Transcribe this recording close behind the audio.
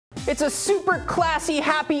It's a super classy,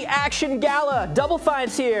 happy action gala. Double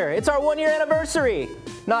Fine's here. It's our 1-year anniversary.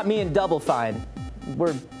 Not me and Double Fine.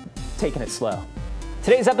 We're taking it slow.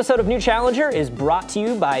 Today's episode of New Challenger is brought to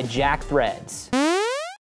you by Jack Threads.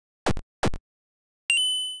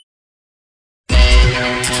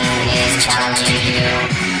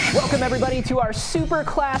 Welcome everybody to our super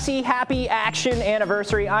classy, happy action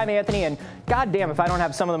anniversary. I'm Anthony, and goddamn if I don't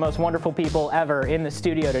have some of the most wonderful people ever in the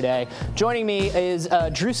studio today. Joining me is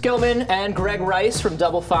Drew Skillman and Greg Rice from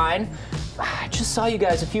Double Fine. I just saw you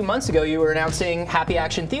guys a few months ago. You were announcing Happy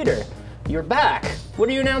Action Theater. You're back. What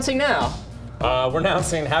are you announcing now? We're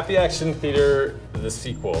announcing Happy Action Theater, the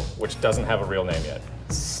sequel, which doesn't have a real name yet.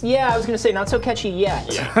 Yeah, I was going to say, not so catchy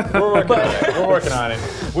yet. Yeah, we're working on it. We're working on it.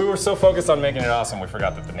 We were so focused on making it awesome, we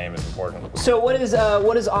forgot that the name is important. So what is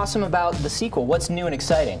awesome about the sequel? What's new and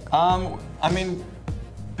exciting? I mean,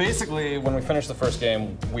 basically, when we finished the first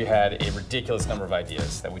game, we had a ridiculous number of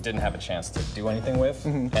ideas that we didn't have a chance to do anything with.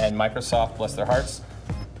 And Microsoft, bless their hearts,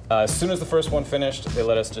 as soon as the first one finished, they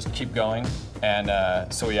let us just keep going.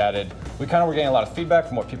 And so we kind of were getting a lot of feedback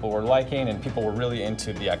from what people were liking, and people were really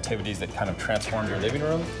into the activities that kind of transformed your living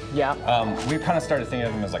room. Yeah. We kind of started thinking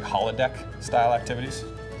of them as like holodeck style activities.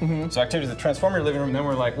 So activities that transform your living room, and then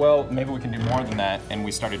we're like, well, maybe we can do more than that, and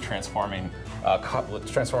we started transforming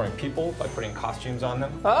people by putting costumes on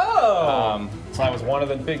them. Oh! So that was one of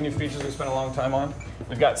the big new features we spent a long time on.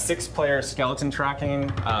 We've got 6-player skeleton tracking,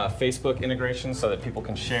 Facebook integration so that people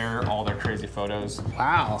can share all their crazy photos.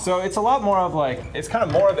 Wow. So it's a lot more of like, it's kind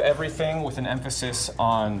of more of everything with an emphasis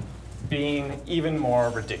on being even more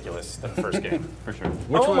ridiculous than the first game, for sure.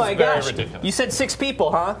 Which was very ridiculous. You said 6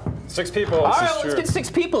 people, huh? 6 people, all right, let's get 6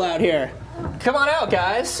 people out here. Come on out,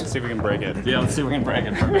 guys. Let's see if we can break it. Yeah, let's see if we can break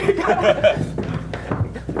it.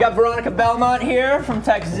 We got Veronica Belmont here from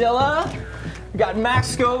Techzilla. We got Max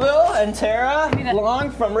Scoville and Tara Long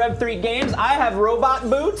from Rev 3 Games. I have robot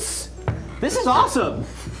boots. This is awesome.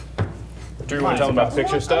 Do you want to tell them about the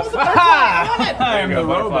picture stuff? I am the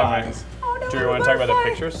robot. Do you want to talk about the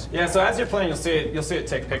pictures? Yeah, so as you're playing, you'll see it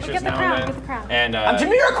take pictures now and then. And I'm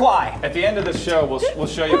Jamiroquai. At the end of the show, we'll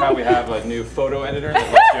show you how we have a new photo editor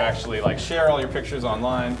that lets you actually like share all your pictures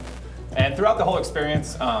online. And throughout the whole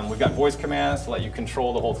experience, we've got voice commands to let you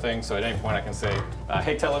control the whole thing. So at any point, I can say,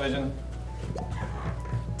 "Hey, television,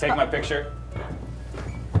 take my picture."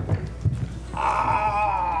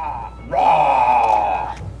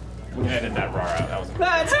 Raw. We can edit that raw out.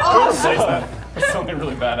 That's awesome. That's something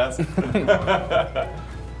really badass.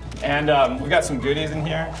 And we got some goodies in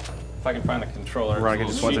here. If I can find the controller. Veronica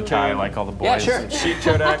just wants to tie like all the boys. Yeah, sure. Some cheat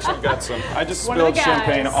code action. We've got some. I just spilled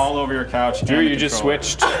champagne all over your couch. Drew, you just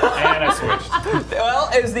switched. And I switched. Well,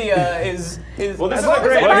 Well, this is a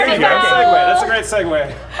great. That's a great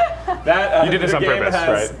segue. That you did this on purpose,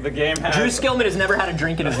 right? The game has. Drew Skillman has never had a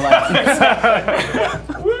drink in his life.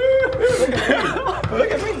 Look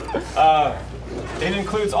at me. It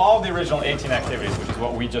includes all of the original 18 activities, which is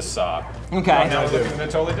what we just saw. Okay. Now we're looking at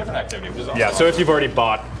a totally different activity, which is awesome. Yeah, so if you've already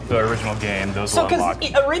bought the original game, those will unlock.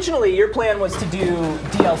 Because originally your plan was to do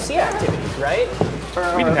DLC activities, right?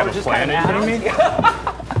 We didn't have a plan, are you kidding me?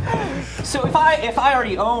 So if I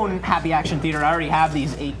already own Happy Action Theater, I already have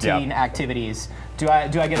these 18 activities. Do I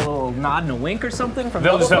get a little nod and a wink or something from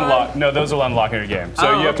They'll just unlock. No, those will unlock in your game.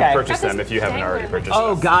 So you have to purchase them if you haven't already purchased them.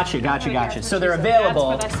 Oh, gotcha. So they're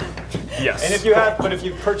available. Yes. And if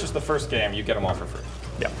you've purchased the first game, you get them all for free.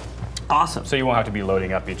 Yeah. Awesome. So you won't have to be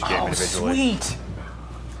loading up each game individually. Sweet.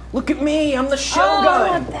 Look at me, I'm the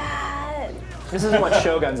Shogun. This isn't what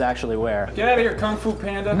Shoguns actually wear. Get out of here, Kung Fu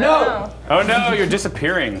Panda. No. Oh no, you're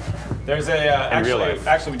disappearing. There's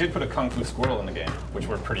actually we did put a Kung Fu squirrel in the game, which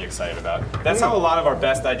we're pretty excited about. That's how a lot of our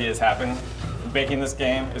best ideas happen. Making this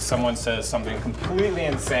game is someone says something completely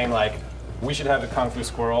insane like, we should have the Kung Fu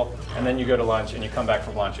squirrel, and then you go to lunch and you come back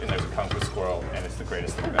from lunch and there's a Kung Fu squirrel, and it's the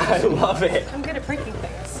greatest thing ever. I love it. I'm good at breaking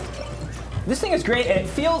things. This thing is great, and it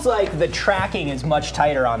feels like the tracking is much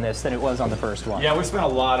tighter on this than it was on the first one. Yeah, we spent a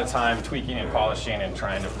lot of time tweaking and polishing and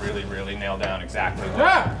trying to really, really nail down exactly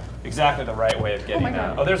the right way of getting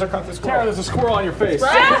that. Oh, there's our Kung Fu squirrel. Tara, there's a squirrel on your face. Look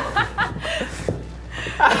at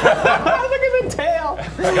the tail.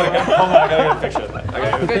 I gotta get a picture of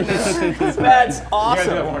that. That's awesome. You gotta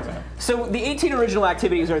do that one more time. So the 18 original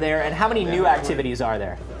activities are there, and how many new activities are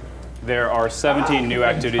there? There are 17 new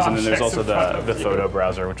activities, and then there's also the photo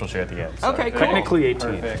browser, which we'll show you at the end. So Okay, cool. Technically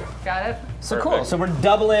 18. Perfect. Got it. So cool. So we're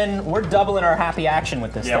doubling our happy action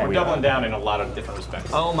with this thing. Yeah, we're doubling down in a lot of different respects.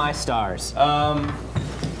 Oh my stars.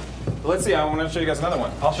 Let's see, I want to show you guys another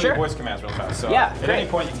one. I'll show you voice commands real fast. So yeah, at any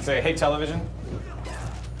point you can say, hey television,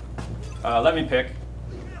 let me pick.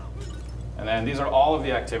 And then these are all of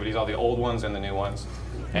the activities, all the old ones and the new ones.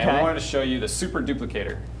 And we wanted to show you the Super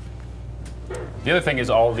Duplicator. The other thing is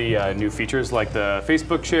all the new features like the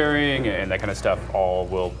Facebook sharing and that kind of stuff all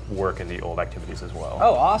will work in the old activities as well.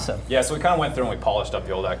 Oh, awesome. Yeah, so we kind of went through and we polished up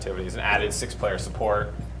the old activities and added 6-player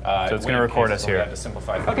support. So it's going to record us here. To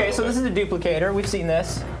simplify things Okay, so this is a duplicator. We've seen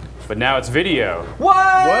this. But now it's video.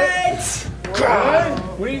 What?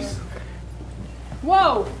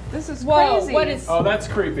 Whoa, this is crazy. What is? Oh, that's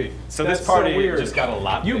creepy. So that's this party so weird. just got a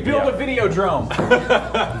lot You bigger. build a video drone.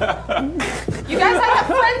 You guys, I have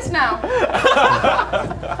friends now.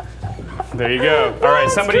 There you go. All right,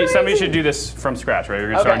 somebody should do this from scratch, right?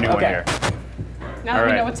 We're going to start a new one here. Now that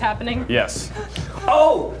we know what's happening. Yes.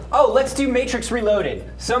 Oh, let's do Matrix Reloaded.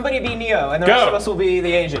 Somebody be Neo, and the rest of us will be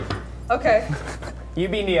the agent. Okay. You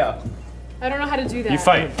be Neo. I don't know how to do that. You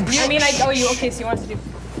fight. I mean, okay, so you want to do.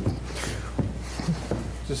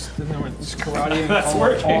 Just karate. That's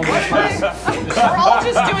working. We're all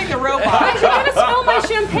just doing the robot. I gotta spill my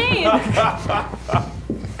champagne.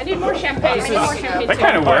 I need more champagne. That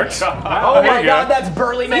kind of works. Oh my God, that's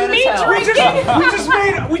burly man as hell.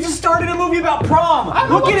 We just started a movie about prom.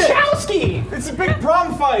 Look at Wachowski. It's a big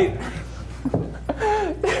prom fight.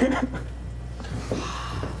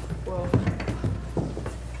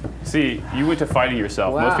 See, you went to fighting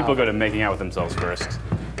yourself. Wow. Most people go to making out with themselves first.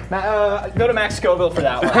 Go to Max Scoville for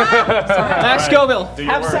that one. Max Scoville,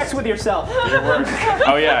 have sex with yourself.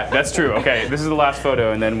 Oh yeah, that's true. Okay, this is the last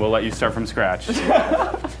photo, and then we'll let you start from scratch.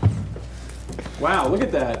 Wow, look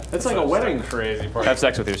at that. That's like a wedding. Crazy party. Have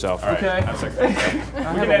sex with yourself. All right, Okay. have sex. We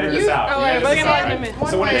can edit this out. Oh, wait, we're gonna let him in.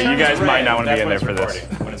 So when Yeah, you guys might not want to be in there for this.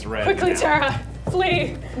 When it's red. Quickly, Tara,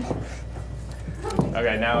 flee.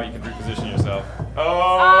 Okay, now you can reposition yourself. Oh,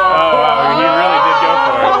 wow, he really did go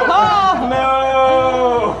for it.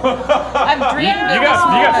 No! I've dreamed You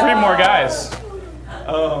got 3 more guys.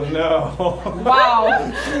 Oh no!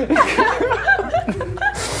 Wow.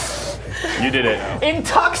 You did it. In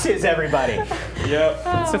tuxes, everybody. Yep.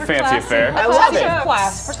 It's a fancy affair. I love it.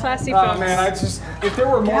 Class. We're classy Oh folks. man, if there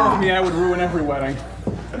were more of me, I would ruin every wedding.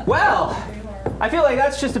 Well, I feel like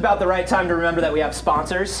that's just about the right time to remember that we have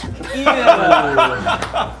sponsors. We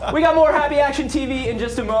got more Happy Action TV in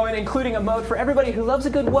just a moment, including a mode for everybody who loves a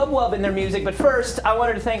good wub-wub in their music. But first, I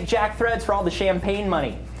wanted to thank Jack Threads for all the champagne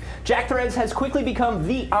money. Jack Threads has quickly become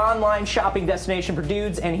the online shopping destination for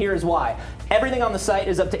dudes, and here is why. Everything on the site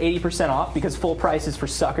is up to 80% off because full price is for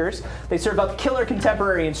suckers. They serve up killer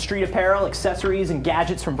contemporary and street apparel, accessories, and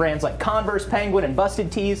gadgets from brands like Converse, Penguin, and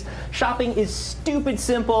Busted Tees. Shopping is stupid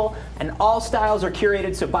simple, and all styles are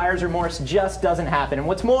curated so buyer's remorse just doesn't happen. And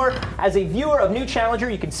what's more, as a viewer of New Challenger,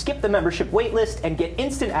 you can skip the membership waitlist and get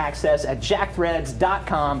instant access at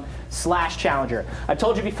jackthreads.com/challenger. I've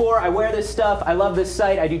told you before, I wear this stuff. I love this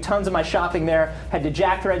site. I do tons of my shopping there. Head to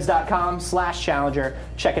jackthreads.com/challenger.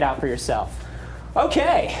 Check it out for yourself.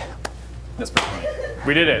 Okay. That's pretty funny.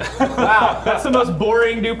 We did it. Wow, that's the most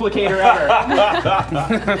boring duplicator ever.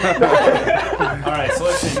 All right, so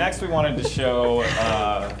let's see. Next, we wanted to show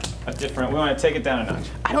a different. We want to take it down a notch.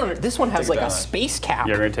 I don't know. This one has Take it like a down. space cap.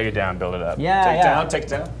 Yeah, we're going to take it down, build it up. Yeah, Take it yeah. down. Take it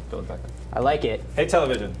down. Build it back up. I like it. Hey,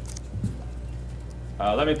 television.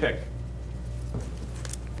 Let me pick.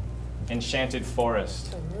 Enchanted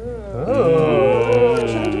Forest.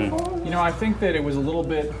 You know, I think that it was a little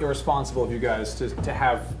bit irresponsible of you guys to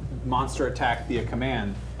have Monster attack via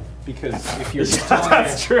command, because if you're just telling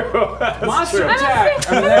That's true. That's Monster true.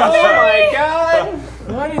 attack, I mean, Oh my God!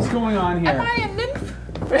 what is going on here? Am I a nymph?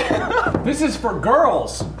 This is for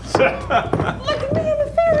girls. Look at me, I'm a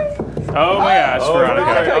fairy. Oh my gosh, Veronica,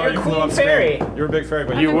 Veronica. you're you flew Queen up screen. Fairy. You were a big fairy,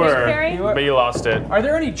 but You I'm a big were, fairy. but you lost it. Are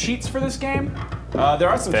there any cheats for this game? there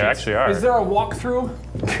are some There cheats. actually are. Is there a walkthrough?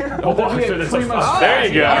 walkthrough that's pretty a much- fun- There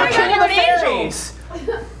you Oh my go. God, you're an angel. Fairies.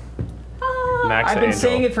 Max I've been Angel.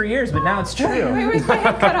 saying it for years, but now it's true. Where's my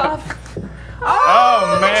head cut off?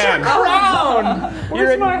 Oh man. Crown! You're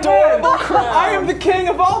Where's my adorable head? crown. I am the king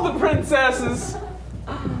of all the princesses.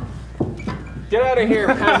 Get out of here,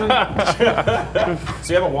 peasant.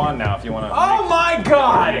 So you have a wand now if you want to. Oh my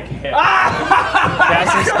God!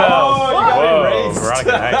 Casting spells. Oh, you got Whoa, erased.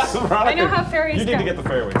 Veronica, nice. I know how fairies You need go. to get the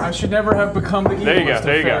fairy wings. I should never have become the There you go, evilest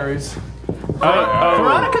there of you go. fairies.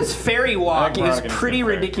 Veronica's fairy walk think is Veronica's pretty good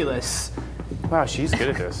fairy. ridiculous. Wow, she's good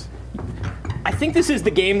at this. I think this is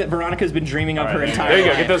the game that Veronica's been dreaming of her Alright, entire There you go,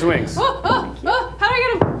 life. get those wings. How do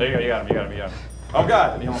I get him? There you go. You got him. You got him. You got him. Oh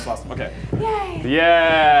God! You almost lost him. Okay. Yay.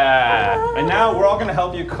 Yeah. And now we're all going to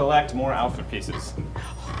help you collect more outfit pieces.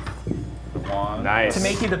 Wand. Nice. To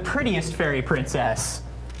make you the prettiest fairy princess.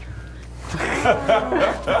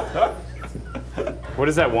 What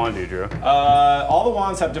does that wand do, Drew? All the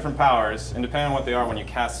wands have different powers, and depending on what they are, when you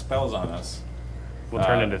cast spells on us, We'll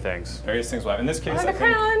turn into things. Various things will happen. In this case, On I the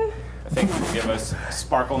think crown. it will give us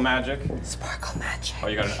sparkle magic. Sparkle magic. Oh,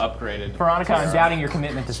 you got an upgraded. Veronica, I'm doubting your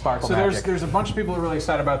commitment to sparkle So magic. there's a bunch of people who are really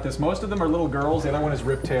excited about this. Most of them are little girls. The other one is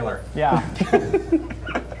Rip Taylor. Yeah.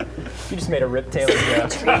 You just made a Rip Taylor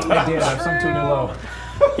joke. I did. I've sunk to a new low.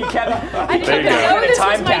 He kept I didn't There you know go. this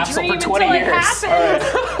time was my capsule for dream 20 until it years.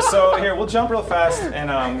 happened. So here, we'll jump real fast,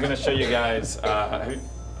 and I'm going to show you guys.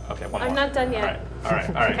 Okay, one more. I'm not done yet. All right.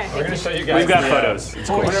 Okay. We're going to show you guys. We've got the, photos. We're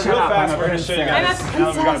Holy gonna shut real up, fast. I'm a We're going to show you princess. guys. I'm a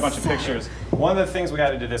We've got a bunch of princess. pictures. One of the things we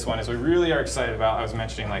added to this one is we really are excited about. I was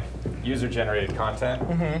mentioning like user-generated content,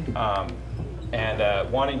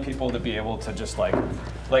 and wanting people to be able to just like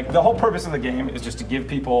the whole purpose of the game is just to give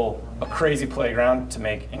people a crazy playground to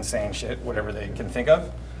make insane shit, whatever they can think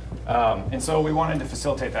of. And so we wanted to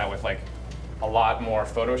facilitate that with like a lot more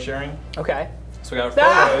photo sharing. Okay. So we got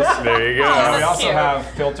our photos. There you go. We that's also cute. have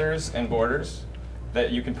filters and borders that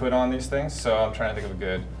you can put on these things. So I'm trying to think of a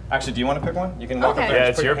good. Actually, do you want to pick one? You can walk Okay. up there Yeah, and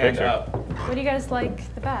it's just put your your hand picture. up. What do you guys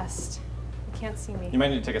like the best? You can't see me. You might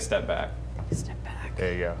need to take a step back. Step back.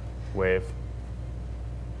 There you go. Wave.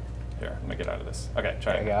 Here, let me get out of this. Okay,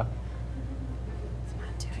 try There it. you go. It's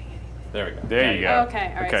not doing anything. There we go. There you go. Okay,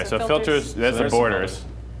 all right, Okay, so so filters. filters, that's the there's some borders. filters.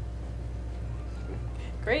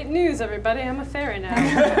 Great news, everybody. I'm a fairy now.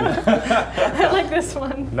 I like this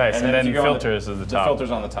one. Nice, and if then you go on filters is the The top.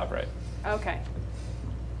 filter's on the top right. Okay.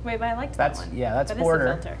 Wait, but I liked That's that one. that's That is the border.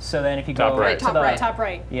 filter. So then if you Top go right. to Top the right. Top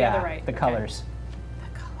right. yeah, The other right. the Okay. colors.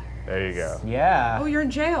 The color. There you go. Yeah. Oh, you're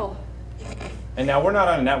in jail. And now we're not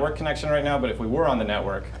on a network connection right now, but if we were on the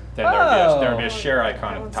network, then there would be a share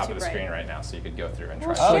icon at the one's top too of the bright. screen right now, so you could go through and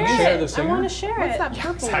try. Oh, Share you share it. the I singer? want to share What's it. that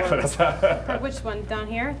purple Exactly one? what's that. Which one? Down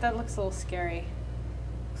here? That looks a little scary.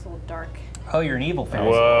 Looks a little dark. Oh, you're an evil fairy.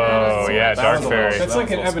 Whoa, yeah, That dark one's a little- fairy. That's That like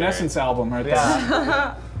was an a little Evanescence album right there.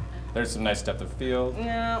 Yeah. There's some nice depth of field.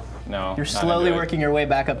 No. No. You're not slowly into it. working your way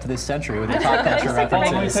back up to this century with your I pop culture just like the Let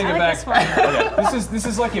me references. take it I back. like this one. This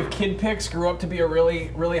is like if Kid Pix grew up to be a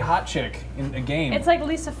really hot chick in a game. It's like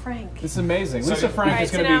Lisa Frank. This is amazing. So- Lisa Frank Alright,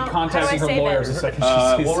 is going so to now, be how do I contacting her save it? lawyers the second she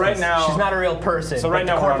sees Well, right this. now. She's not a real person. So but right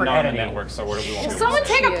the now we're corporate not on the entity. network, so what do we want to do? Someone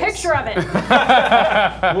take a She is. picture of it.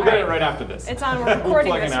 We'll get it right after this. It's on. We're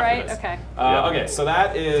recording plug in this, after right? this. Okay. Okay, so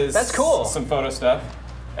that is That's cool. some photo stuff.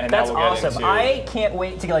 And That's now we'll get awesome. into I can't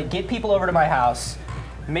wait to like get people over to my house,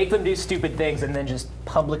 make them do stupid things, and then just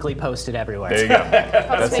publicly post it everywhere. There you go.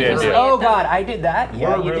 That's the pictures idea. of Oh God, I did that.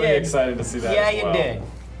 Yeah, We're you really did. excited to see that. Yeah, as you well. did.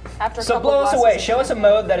 After a So couple blow us glasses away. of Show us a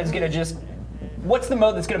tequila. mode that is gonna just. What's the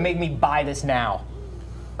mode that's gonna make me buy this now?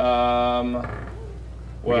 We Well,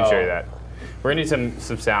 can show you that. We're gonna need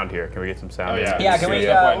some sound here. Can we get some sound? Oh, in? yeah. Yeah, can we?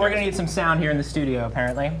 Studio appointments. We're gonna need some sound here in the studio,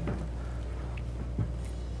 apparently.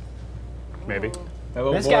 Maybe. That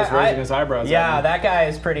little This boy's guy, raising his eyebrows. yeah, at me. that guy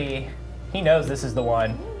is pretty. He knows this is the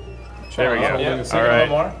one. There we go. Yeah, All right.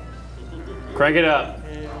 more. Crank it up.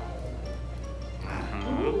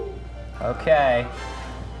 Okay,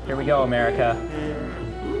 here we go, America.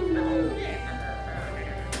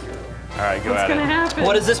 All right, go What's at gonna it. happen?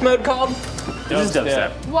 What is this mode called? This is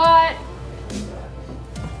dubstep. What?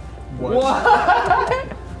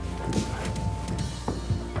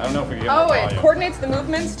 I don't know if we can get Oh, more it volume. coordinates the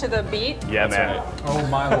movements to the beat. Yeah, That's man. right. Oh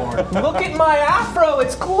my lord. Look at my afro,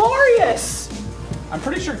 it's glorious! I'm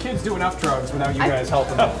pretty sure kids do enough drugs without you guys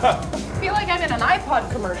helping them. I feel like I'm in an iPod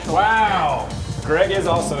commercial. Wow. Greg is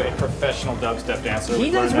also a professional dubstep dancer. He We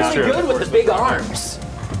does learned that really over good with the course big of arms.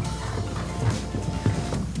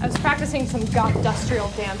 I was practicing some industrial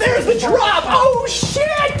dance. There's the drop! Oh shit!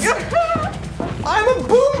 I'm a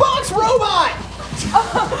boombox robot!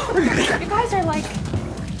 You guys are like,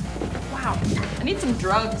 Wow. I need some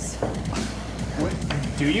drugs.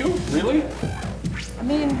 Do you? Really? I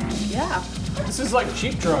mean, yeah. This is like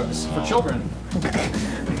cheap drugs for children.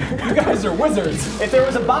 You guys are wizards. If there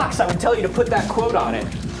was a box, I would tell you to put that quote on it.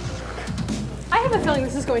 I have a feeling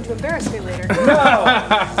this is going to embarrass me later. No!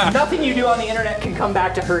 Nothing you do on the internet can come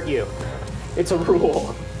back to hurt you. It's a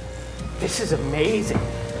rule. This is amazing.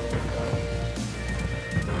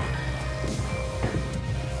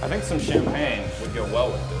 I think some champagne would go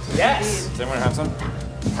well with this. Yes! Does anyone have some?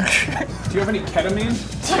 Do you have any ketamine?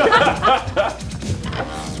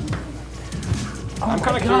 I'm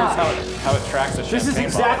kind of curious how it tracks a champagne This is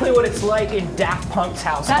exactly what it's like in Daft Punk's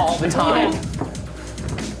house all the time. bottle.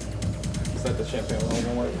 Is that the champagne level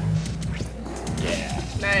gonna work?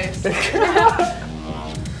 Nice.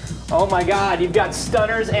 Oh my God, you've got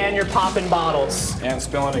stunners and you're popping bottles. And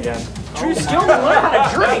spilling again. Drew Skillman, learn how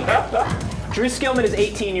to drink. Drew Skillman is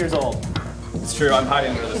 18 years old. It's true, I'm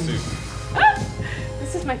hiding under the suit.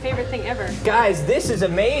 This is my favorite thing ever. Guys, this is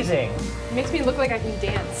amazing. It makes me look like I can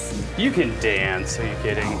dance. You can dance. Are you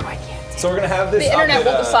kidding? I can't So we're gonna have this. The internet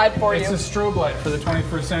will decide for It's you. a strobe light for the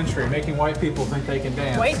 21st century, making white people think they can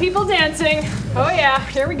dance. White people dancing. Oh yeah,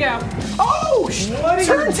 here we go. Oh, What are you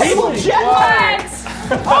turntable doing? jetpack!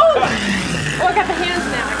 What? Oh, I got the hands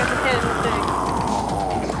now. I got the hands thing.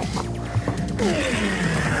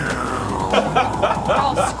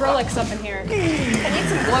 All Skrillex up in here. I need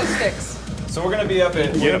some glow sticks. So we're gonna be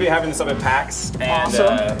having this up at PAX, and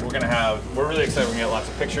Awesome. we're really excited. We're gonna get lots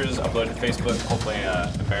of pictures, upload to Facebook, hopefully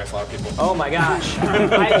embarrass a lot of people. Oh my gosh.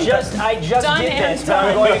 I just Done did and this, but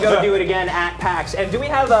I'm going to go do it again at PAX. And do we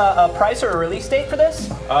have a price or a release date for this?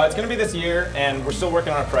 It's gonna be this year, and we're still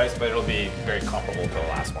working on a price, but it'll be very comparable to the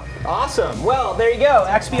last one. Awesome. Well, there you go.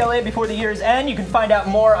 XBLA before the year's end. You can find out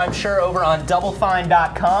more, I'm sure, over on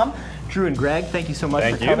doublefine.com. Drew and Greg, thank you so much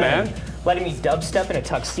Thank for you, coming man. and letting me dubstep in a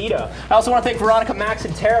tuxedo. I also want to thank Veronica, Max,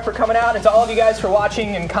 and Tara for coming out, and to all of you guys for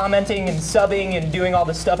watching and commenting and subbing and doing all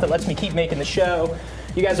the stuff that lets me keep making the show.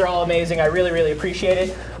 You guys are all amazing. I really, really appreciate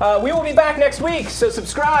it. We will be back next week, so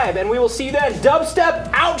subscribe, and we will see you then.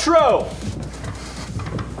 Dubstep outro!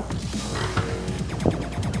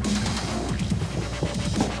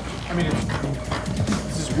 I mean,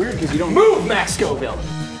 this is weird because you don't. Move, Max Scoville!